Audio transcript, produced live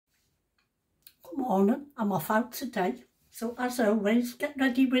Good morning, I'm off out today, so as always, get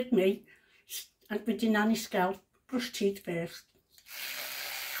ready with me and with your nanny scalp, brush teeth first.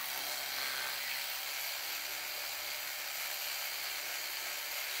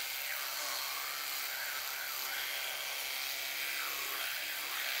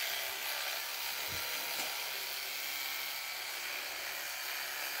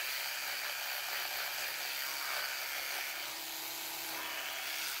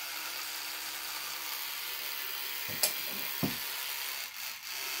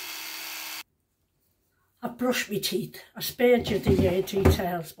 I brushed my teeth. I spared you the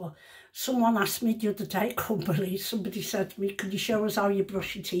details, but someone asked me the other day, I couldn't believe, somebody said to me, could you show us how you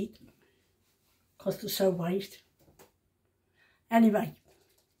brush your teeth? Because they're so white. Anyway,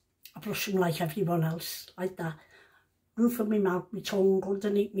 I brush them like everyone else, like that. Roof of my mouth, my tongue,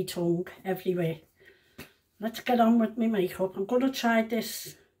 underneath my tongue, everywhere. Let's get on with my makeup. I'm going to try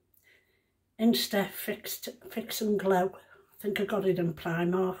this Insta Fix and Glow. I think I got it in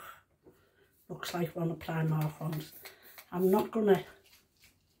Primark. Looks like one of Primark ones. I'm not gonna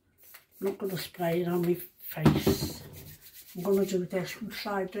spray it on my face. I'm gonna do this and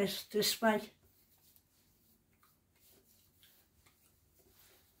try this way.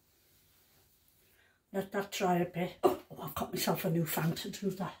 Let that dry a bit. Oh, I've got myself a new fan to do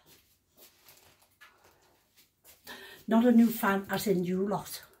that. Not a new fan as in you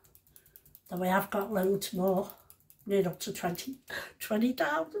lot. Though I have got loads more. Near up to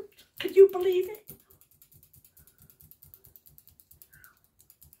 20,000. Can you believe it?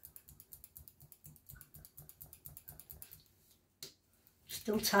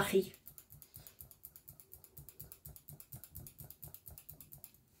 Still tacky.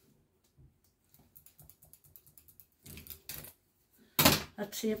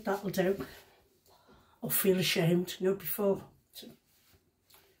 Let's see if that'll do. I'll feel ashamed. No, before.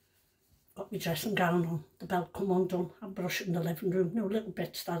 Got my dressing gown on, the belt come undone, I'm brushing the living room, no little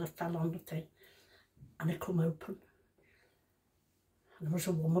bits that fell on the thing, and it come open. And there was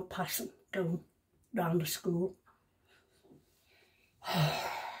a woman passing, going round the school.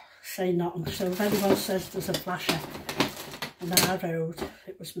 Say nothing, so if anyone says there's a flasher on our road,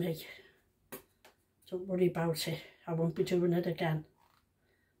 it was me. Don't worry about it, I won't be doing it again.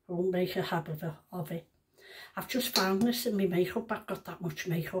 I won't make a habit of it. I've just found this in my makeup, I've got that much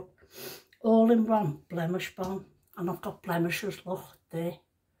makeup. All in one blemish balm, and I've got blemishes, look, there,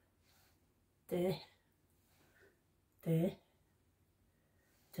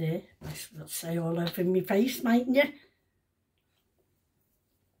 I'll say all over my face, mightn't you?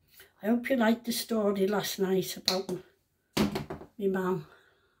 I hope you liked the story last night about my mum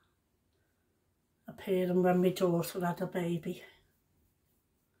appearing when my daughter had a baby.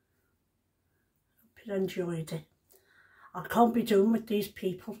 Hope you enjoyed it. I can't be doing with these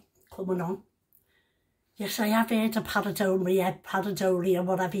people coming on. Yes, I have heard of pareidolia,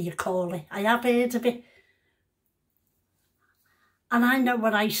 whatever you call it. I have heard of it. And I know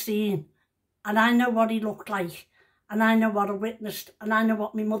what I seen. And I know what he looked like. And I know what I witnessed. And I know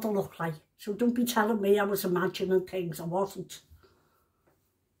what my mother looked like. So don't be telling me I was imagining things. I wasn't.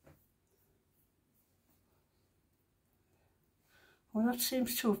 Well, that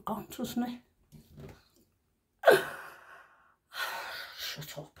seems to have gone, doesn't it?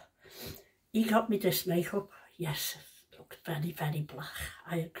 Shut up. He got me this makeup. Yes, it looks very, very black.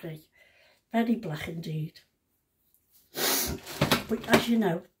 I agree. Very black indeed. But as you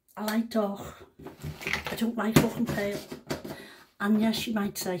know, I like dark. I don't like looking pale. And yes, you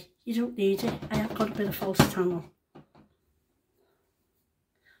might say, you don't need it. I have got a bit of false tan on.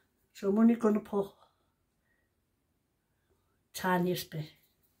 So I'm only going to put tiniest bit.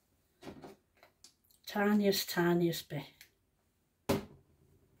 Tiniest bit.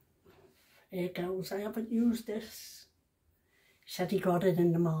 Here goes. I haven't used this. He said he got it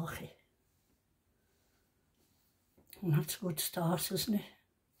in the market. And that's a good start, isn't it?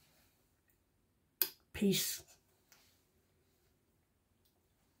 Peace.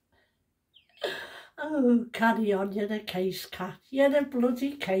 Oh, carry on, you're a case, cat. You're a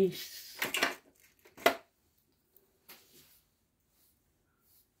bloody case.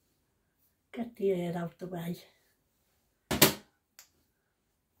 Get the air out the way.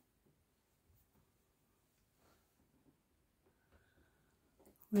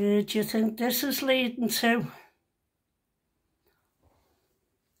 Where do you think this is leading to?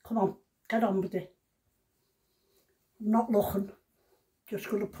 Come on, get on with it. I'm not looking. Just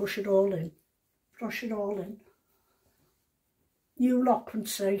going to push it all in. Brush it all in. You lot can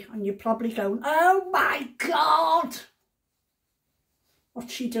see, and you're probably going, oh my God!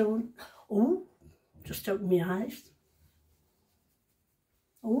 What's she doing? Oh, just open my eyes.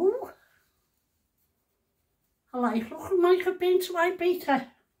 Oh, like looking like I've been to Ibiza.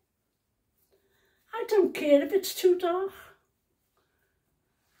 I don't care if it's too dark.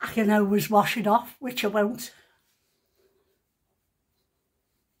 I can always wash it off, which I won't.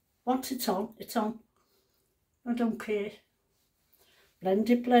 Once it's on, it's on. I don't care. Blend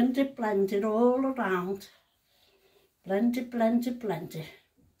it, blend it, blend it all around. Blend it, blend it, blend it.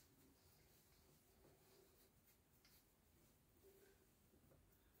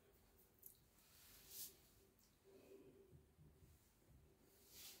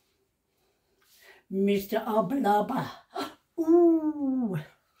 Mr. Oblaba. Ooh,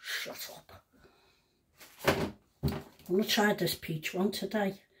 shut up. I'm going to try this peach one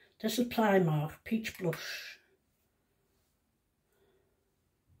today. This is Primark Peach Blush.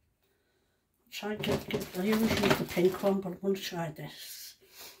 I always use the pink one, but I'm going to try this.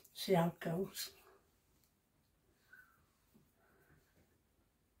 See how it goes.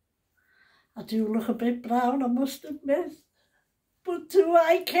 I do look a bit brown, I must admit. But do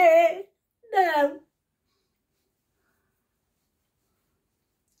I care? No.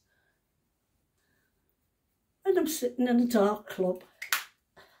 When I'm sitting in a dark club,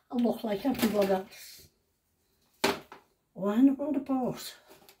 I look like everyone else. Oh, I know what I bought.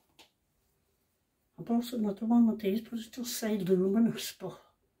 I bought another one of these, but it does say luminous, but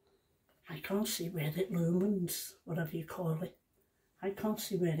I can't see where it lumens, whatever you call it. I can't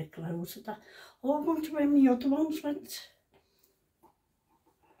see where it glows at that. Oh, I wonder where my other ones went.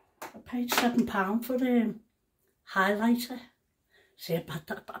 I paid £7 for highlighter. See, I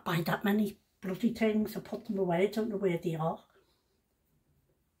buy that many bloody things, I put them away, I don't know where they are.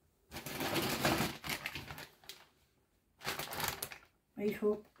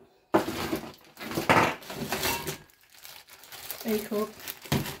 Makeup. Makeup.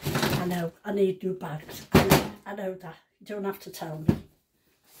 I know, I need new bags. I know that. You don't have to tell me.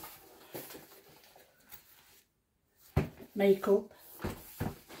 Makeup.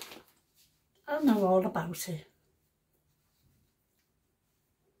 I know all about it.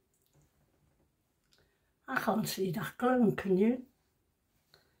 I can't see that glowing, can you?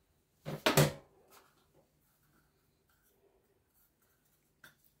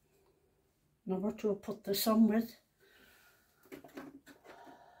 Now what do I put this on with?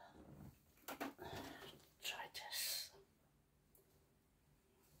 Try this.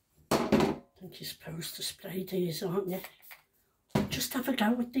 I think you're supposed to spray these, aren't you? Just have a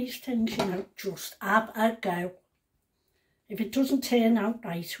go with these things, you know, just have a go. If it doesn't turn out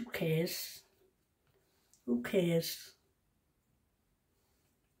right, who cares? Who cares?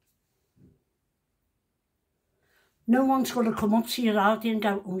 No one's going to come up to you out there and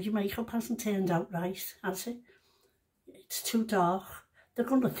go, oh, your makeup hasn't turned out right, has it? It's too dark. They're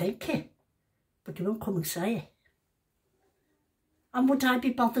going to think it, but they won't come and say it. And would I be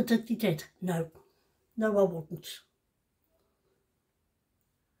bothered if they did? No. No, I wouldn't.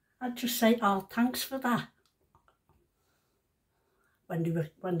 I'd just say, oh, thanks for that, when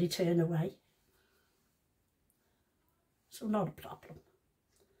they turn away. So not a problem.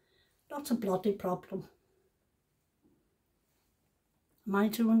 Not a bloody problem. Am I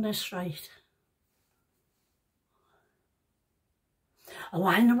doing this right? Oh,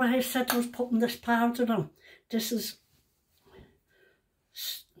 I know why I said I was putting this powder on. This is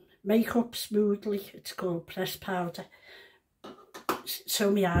Makeup Smoothly. It's called pressed powder. So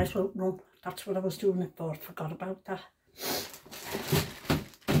my eyes won't run. That's what I was doing it for. I forgot about that.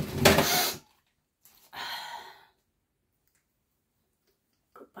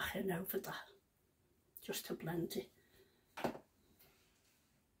 Go back in over that. Just to blend it.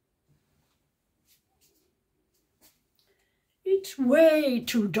 It's way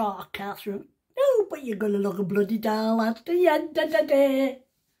too dark, Catherine. No, but you're going to look a bloody doll at the end of the day.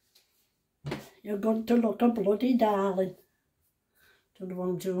 You're going to look a bloody darling. Don't know what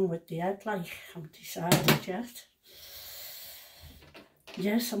I'm doing with the head, like, I haven't decided yet.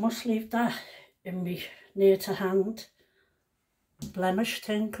 Yes, I must leave that in me near to hand blemish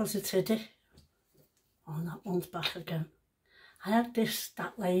thing, because it's hid it. Oh, that one's back again. I had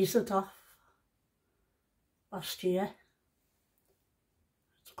that lasered off last year.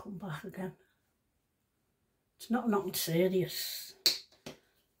 It's come back again. It's nothing serious.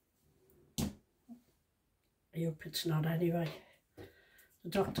 I hope it's not anyway. The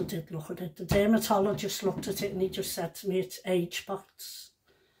doctor did look at it. The dermatologist looked at it and he just said to me it's age spots.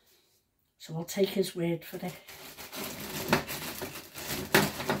 So I'll take his word for it.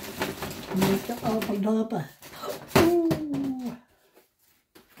 Make it over. Ooh.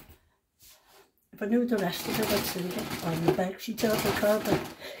 If I knew the rest of it, I'd sing it on the back. She told the carpet.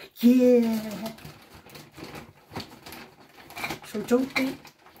 Yeah. So don't be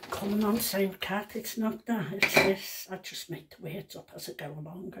coming on saying, Cat, it's not that, it's this. I just make the words up as I go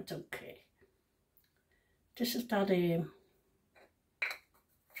along, I don't care. This is that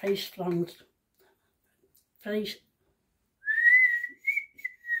face bronze, face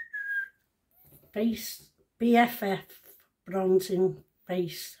BFF bronzing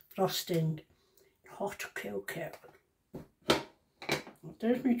face frosting hot cocoa. Well,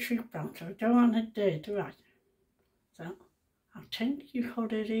 there's my cheek brown, so I don't want it there, do I? So I think you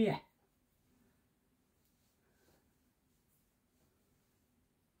got it here.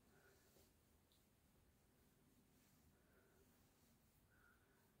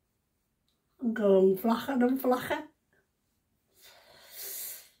 I'm going flacher and flacher.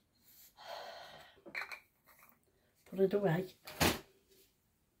 Put it away.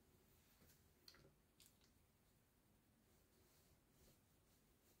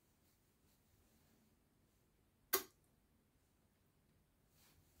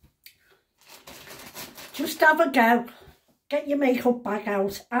 Just have a go. Get your makeup bag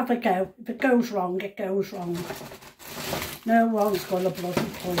out, have a go. If it goes wrong, it goes wrong. No one's going to bloody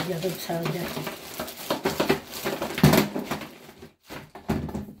pull you and tell you.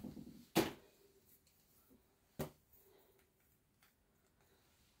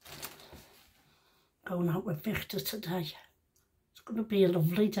 Going out with Victor today. It's going to be a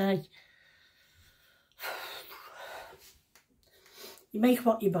lovely day. You make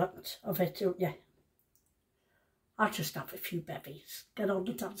what you want of it, don't you? I'll just have a few bevies. Get on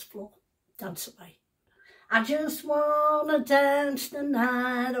the dance floor. Dance away. I just wanna dance the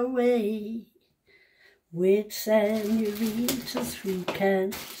night away with senoritas who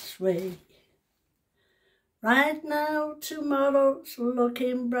can sway. Right now, tomorrow's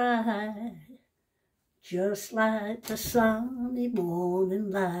looking bright, just like the sunny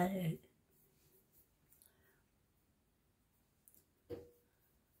morning light.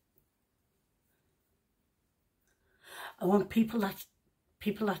 I want people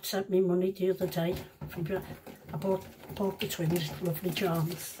that sent me money the other day. I bought the twins lovely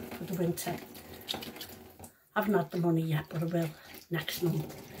charms for the winter. I haven't had the money yet, but I will next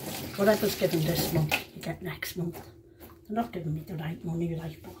month. Whatever's given this month, you get next month. They're not giving me the right money,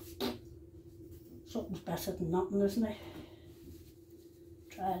 like, but something's better than nothing, isn't it?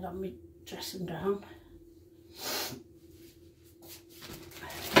 Try it on me dressing gown.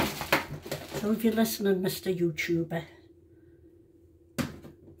 So if you're listening, Mr. YouTuber,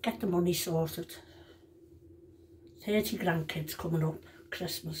 get the money sorted. 30 grandkids coming up,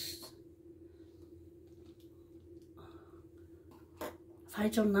 Christmas. Have I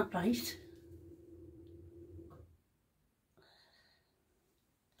done that right?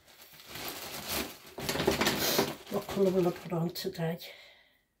 What colour will I put on today?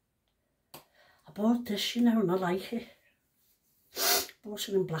 I bought this, you know, and I like it. Bought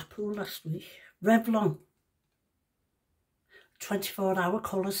it in Blackpool last week. Revlon. 24-hour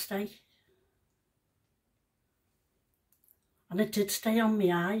colour stay. And it did stay on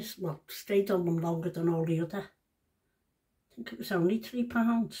my eyes. Well, stayed on them longer than all the other. I think it was only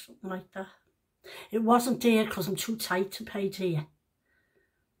 £3, something like that. It wasn't dear because I'm too tight to pay dear.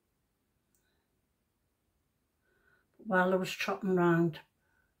 While I was trotting round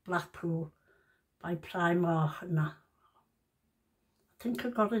Blackpool by Primark and that, I think I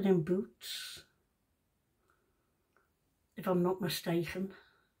got it in Boots, if I'm not mistaken.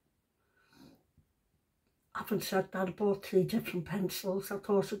 Having said that, I bought 3 different pencils. I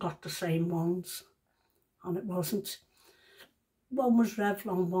thought I got the same ones, and it wasn't. One was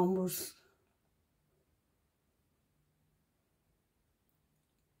Revlon, one was...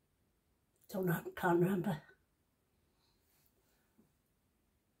 don't know, can't remember.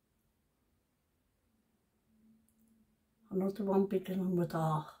 Another one beginning with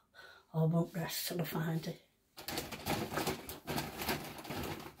R. I won't rest till I find it.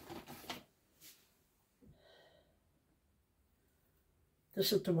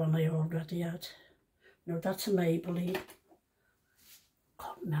 This is the one I already had. No, that's a Maybelline.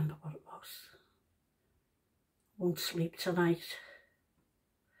 Can't remember what it was. Won't sleep tonight.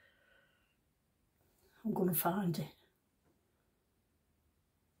 I'm going to find it.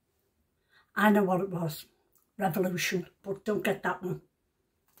 I know what it was. Revolution, but don't get that one.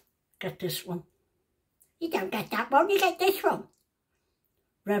 Get this one. You don't get that one, you get this one.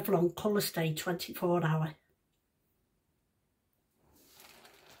 Revlon Colour Stay 24-hour.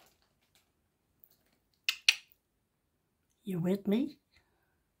 You with me?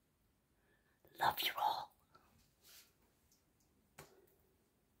 Love you all.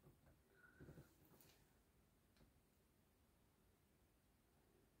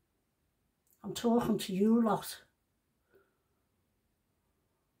 I'm talking to you lot.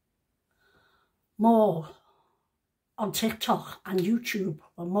 more on TikTok and YouTube,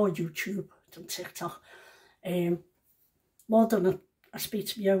 well, more YouTube than TikTok. More than I speak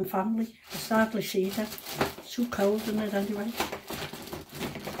to my own family. I hardly see them. It's too cold in it anyway.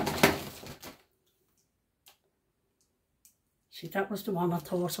 See, that was the one I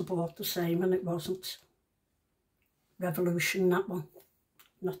thought I bought the same, and it wasn't. Revolution, that one.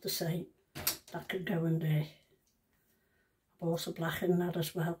 Not the same. That could go in there. I bought a black in that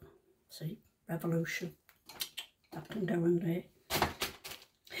as well. See, Revolution. That can go in there.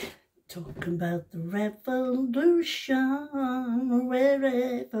 Talking about the revolution,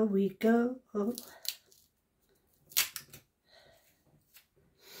 wherever we go.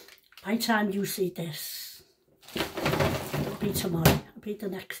 By the time you see this, it'll be tomorrow, it'll be the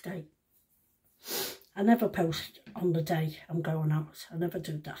next day. I never post on the day I'm going out. I never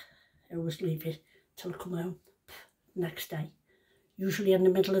do that. I always leave it till I come home. Next day. Usually in the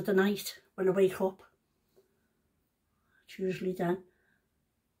middle of the night when I wake up. It's usually then.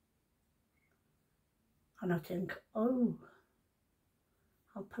 And I think, oh,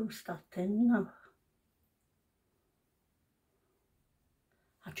 I'll post that thing now.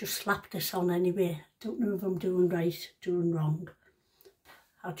 I just slap this on anyway. Don't know if I'm doing right, doing wrong.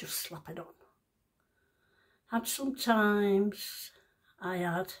 I'll just slap it on. And sometimes I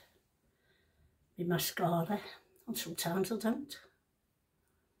add my mascara, and sometimes I don't.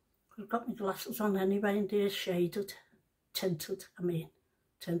 I've got my glasses on anyway, and they're shaded, tinted.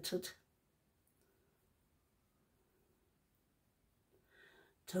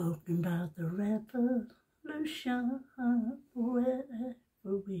 Talking about the revolution,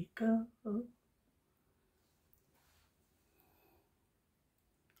 wherever we go.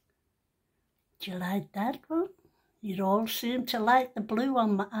 Do you like that one? You all seem to like the blue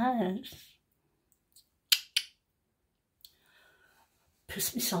on my eyes.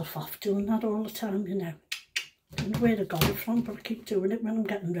 Piss myself off doing that all the time, you know. I don't know where I got it from, but I keep doing it when I'm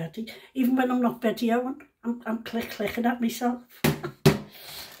getting ready. Even when I'm not videoing, I'm clicking at myself.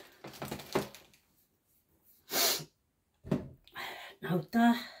 Now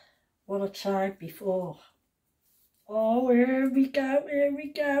that, what I tried before. Oh, here we go, here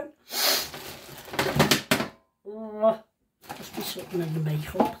we go. Oh, must be something in the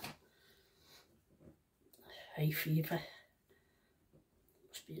makeup. Hay fever.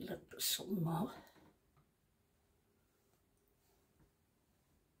 Must be a little bit something more.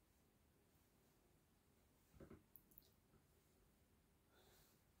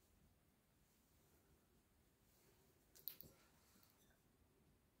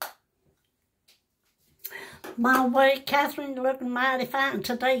 My way, Catherine, you're looking mighty fine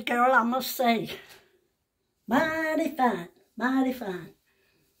today, girl, I must say. Mighty fine, mighty fine.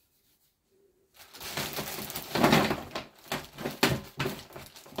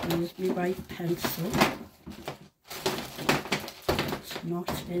 There's my white pencil. It's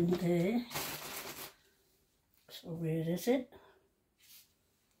not in there. So where is it?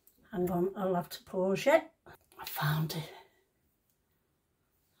 Hang on, I'll have to pause it. I found it.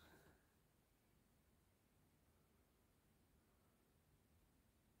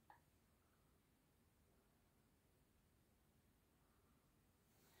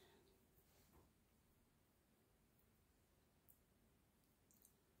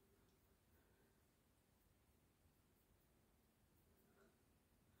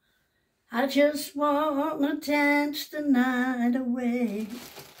 I just wanna dance the night away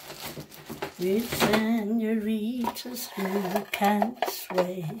with senoritas who can't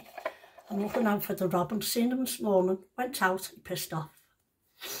sway. I'm looking out for the robin, seen him this morning, went out, pissed off.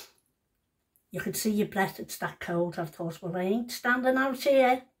 You could see your breath, it's that cold. I thought, well, I ain't standing out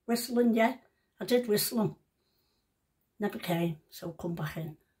here whistling yet. I did whistle him, never came, so come back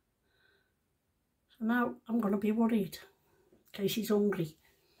in. So now I'm going to be worried in case he's hungry.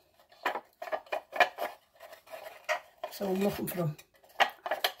 So I'm looking for him.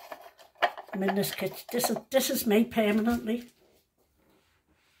 I'm in this kitchen. This is me permanently.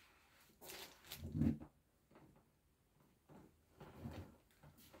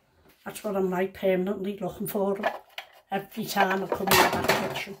 That's what I'm like, permanently looking for him. Every time I come in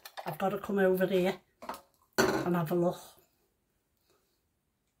that kitchen, I've got to come over here and have a look.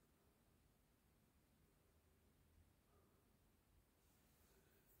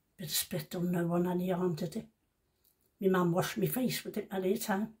 Bit of spit done no one any harm, did it? My mum washed my face with it many a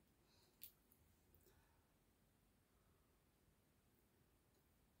time.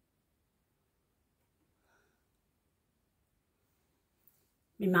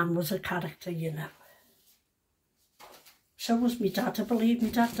 My mum was a character, you know. So was my dad, I believe. My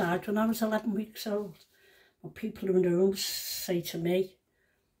dad died when I was 11 weeks old. What people who know say to me,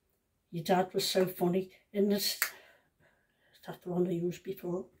 Your dad was so funny. In this, is that the one I used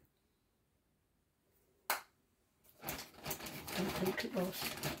before? I don't think it was.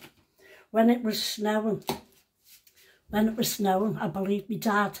 When it was snowing, I believe my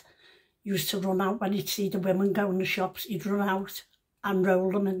dad used to run out when he'd see the women go in the shops. He'd run out and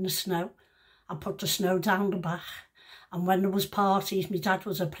roll them in the snow and put the snow down the back. And when there was parties, my dad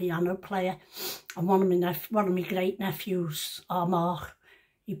was a piano player, and one of my great nephews, Mark,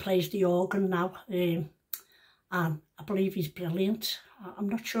 he plays the organ now, and I believe he's brilliant. I'm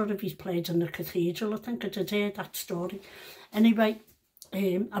not sure if he's played in the cathedral. I think I did hear that story. Anyway,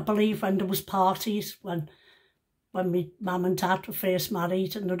 I believe when there was parties, when my mum and dad were first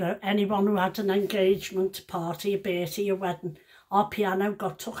married, and anyone who had an engagement party, a birthday, a wedding, our piano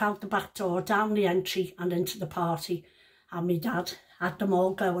got took out the back door, down the entry and into the party, and my dad had them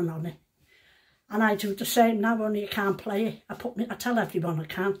all going on it. And I do the same now, only I can't play it. I tell everyone I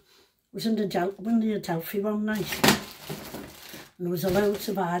can. I was in the Adelphi one night, and there was a loads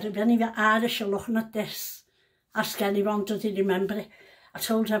of Irish. If any Irish are looking at this, ask anyone, does he remember it? I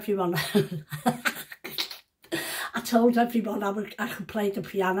told everyone I could play the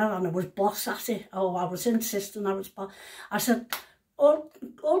piano, and I was boss at it. Oh, I was insisting I was boss. I said, all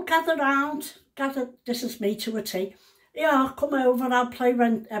gather round, this is me to a T. Yeah, come over, I'll play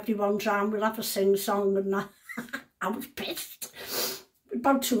when everyone's round, we'll have a sing-song and that. I was pissed.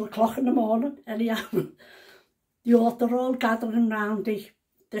 About 2 o'clock in the morning, anyhow. They're all gathering round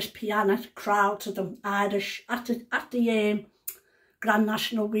this piano, crowds of them, Irish, at the Grand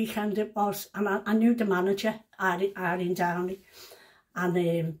National weekend it was, and I knew the manager, Irene Downey,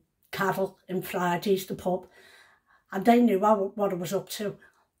 and Carol in Fridays, the pub, and they knew what I was up to,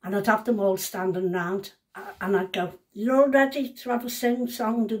 and I'd have them all standing round, and I'd go, "You all ready to have a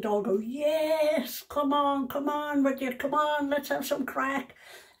sing-song?" They'd all go, "Yes, come on, would you, come on, let's have some crack."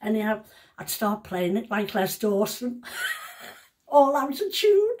 Anyhow, I'd start playing it like Les Dawson, all out of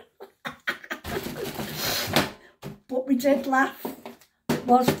tune. But we did laugh. It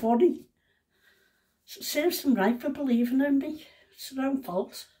was funny. So serves them right for believing in me. It's their own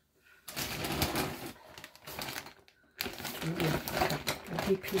fault.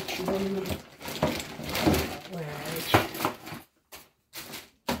 Bloody peachy one now. Wait.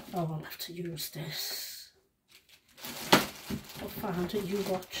 Oh, I'll have to use this. I'll find it, you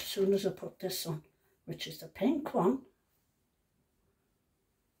watch as soon as I put this on, which is the pink one.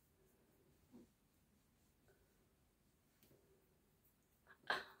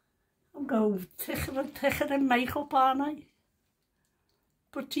 I'm going thicker and thicker in makeup, aren't I?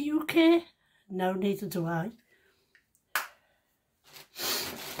 But do you care? No, neither do I.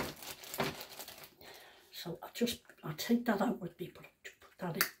 So I'll take that out with me, but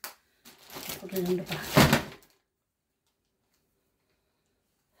I'll put it in the back.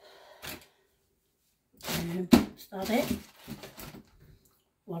 Is that it?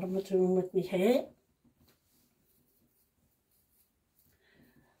 What am I doing with my hair?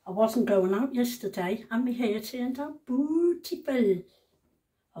 I wasn't going out yesterday and my hair turned out beautiful.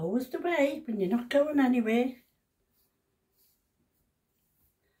 Always the way when you're not going anywhere.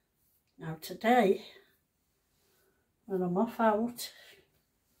 Now today, when I'm off out,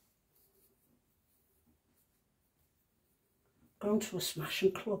 going to a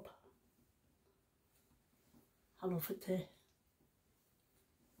smashing club. I love it there.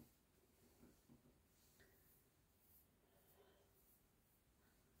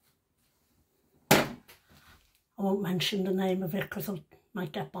 I won't mention the name of it because I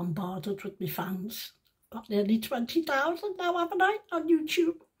might get bombarded with my fans. Got nearly 20,000 now, haven't I, on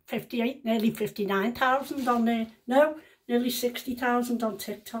YouTube? 58, nearly 59,000 on there. No, nearly 60,000 on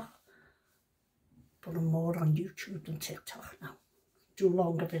TikTok. But I'm more on YouTube than TikTok now. Do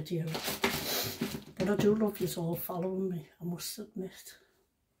longer videos. But I do love you all following me, I must admit.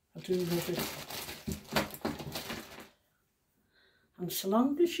 I do love it. And so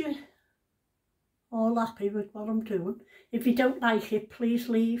long as you're all happy with what I'm doing, if you don't like it, please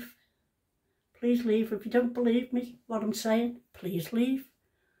leave. Please leave. If you don't believe me, what I'm saying, please leave.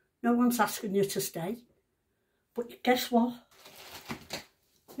 No one's asking you to stay. But guess what?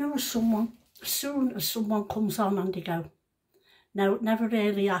 You know, as soon as someone comes on and they go, no, it never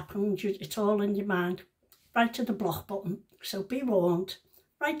really happened, it's all in your mind, right to the block button. So be warned,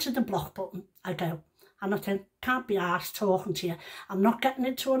 right to the block button I go. And I think, can't be arsed talking to you. I'm not getting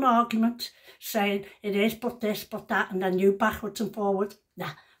into an argument saying it is but this, but that, and then you backwards and forward.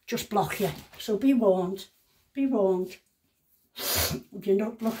 Nah, just block you. So be warned. Be warned. If you're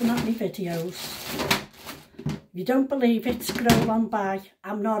not looking at my videos. If you don't believe it, scroll on by.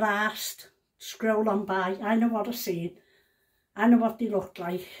 I'm not arsed. Scroll on by. I know what I've seen. I know what they look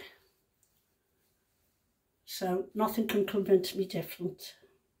like. So nothing can convince me different.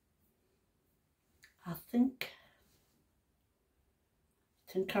 I think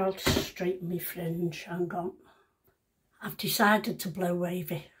I'll straighten my fringe. Hang on. I've decided to blow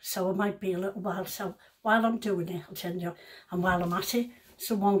wavy, so it might be a little while. So while I'm doing it, I'll tell you, and while I'm at it,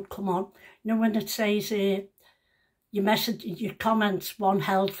 someone come on. You know when it says your message, your comments, one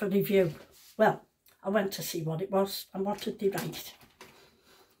held for review. Well, I went to see what it was, and what did they write?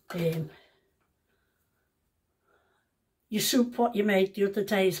 Your soup, what you made the other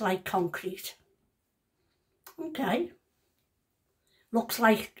day, is like concrete. Okay. Looks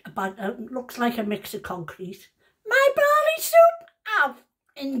like a mix of concrete. My barley soup? Oh,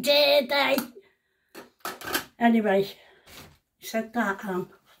 indeed, eh? Anyway, he said that,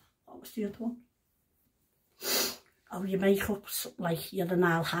 what was the other one? Oh, your makeup, something like you're an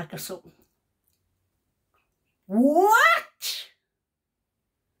owl hag or something. What?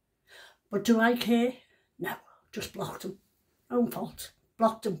 But do I care? No, just blocked them. Own fault.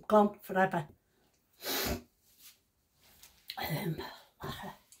 Blocked them, gone forever.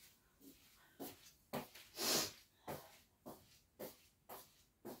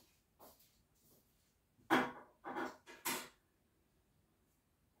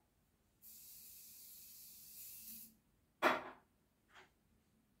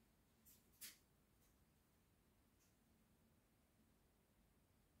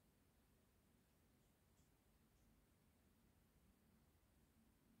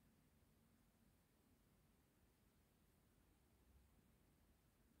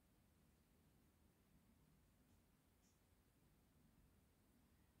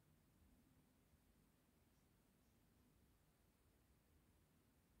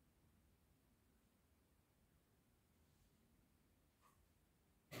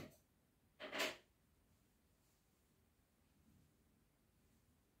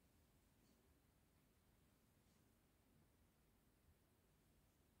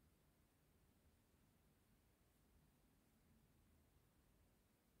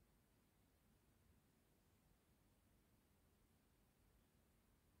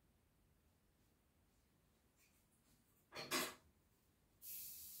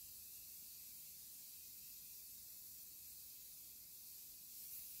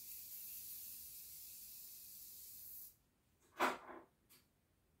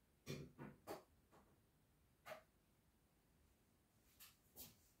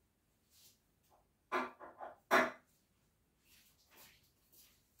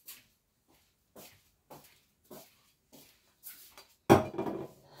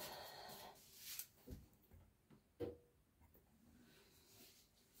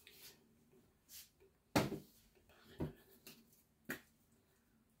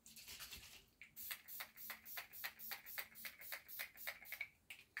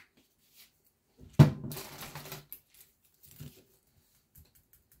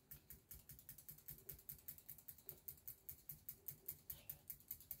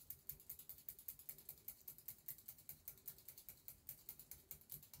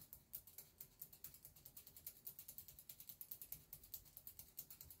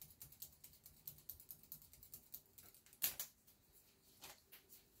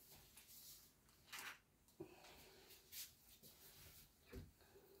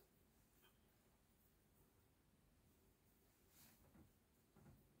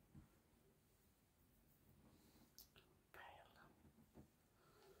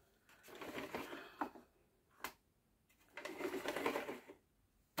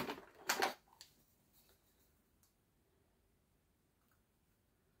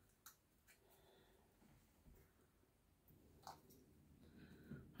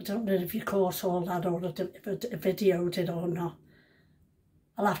 I don't know if you caught all that or if a video did or not.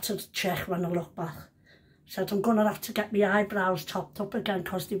 I'll have to check when I look back. Said I'm going to have to get my eyebrows topped up again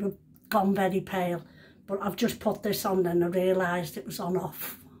because they were gone very pale. But I've just put this on and I realised it was on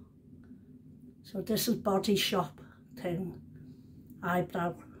off. So this is Body Shop thing.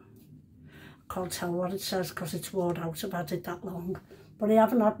 Eyebrow. I can't tell what it says because it's worn out. I've had it that long. But I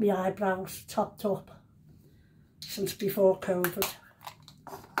haven't had my eyebrows topped up since before COVID.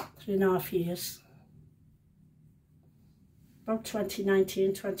 3.5 years. About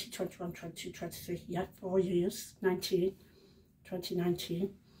 2019, 2021, 22, 23. Yeah, 4 years.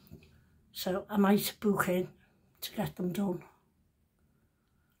 2019. So I might book in to get them done.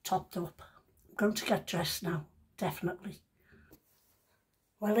 Topped up. I'm going to get dressed now. Definitely.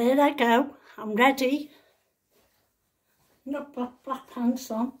 Well, here I go. I'm ready. Got black pants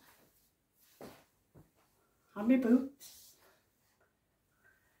on. And my boots.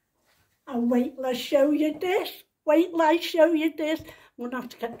 And wait till I show you this. Wait till I show you this. I'm going to have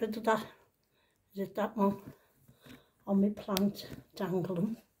to get rid of that. Is it that one? on my plant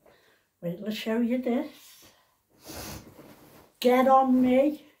dangling. Wait till I show you this. Get on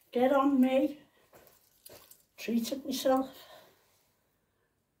me, get on me. Treated myself.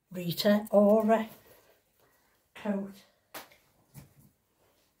 Rita Aura coat.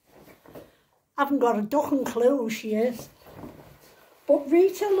 Haven't got a duck and clue who she is. But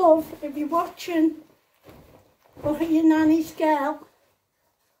Rita, love, if you're watching, look at your nanny's girl.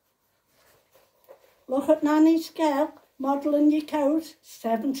 Look at nanny's girl, modelling your coat,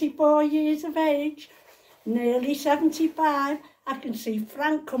 74 years of age, nearly 75. I can see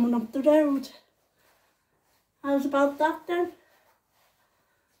Frank coming up the road. How's about that then?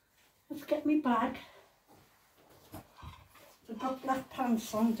 Let's get me bag. I've got black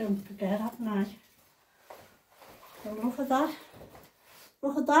pants on, don't forget, haven't I? So look at that.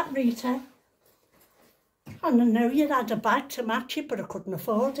 Look at that, Rita. And I know you had a bag to match it, but I couldn't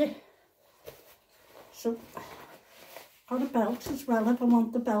afford it. So, got a belt as well if I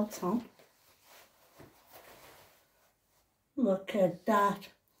want the belt on. Look at that.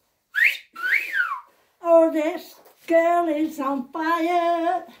 Oh, this girl is on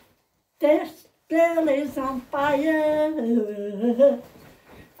fire. This girl is on fire.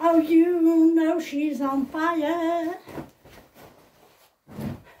 Oh, you know she's on fire.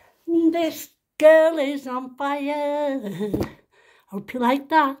 This girl is on fire. Hope you like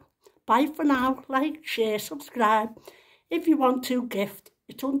that. Bye for now. Like, share, subscribe. If you want to gift,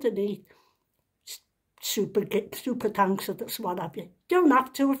 it's underneath. Super thanks, that's what have you. Don't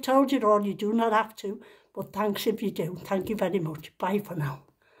have to, I've told you all, you do not have to. But thanks if you do. Thank you very much. Bye for now.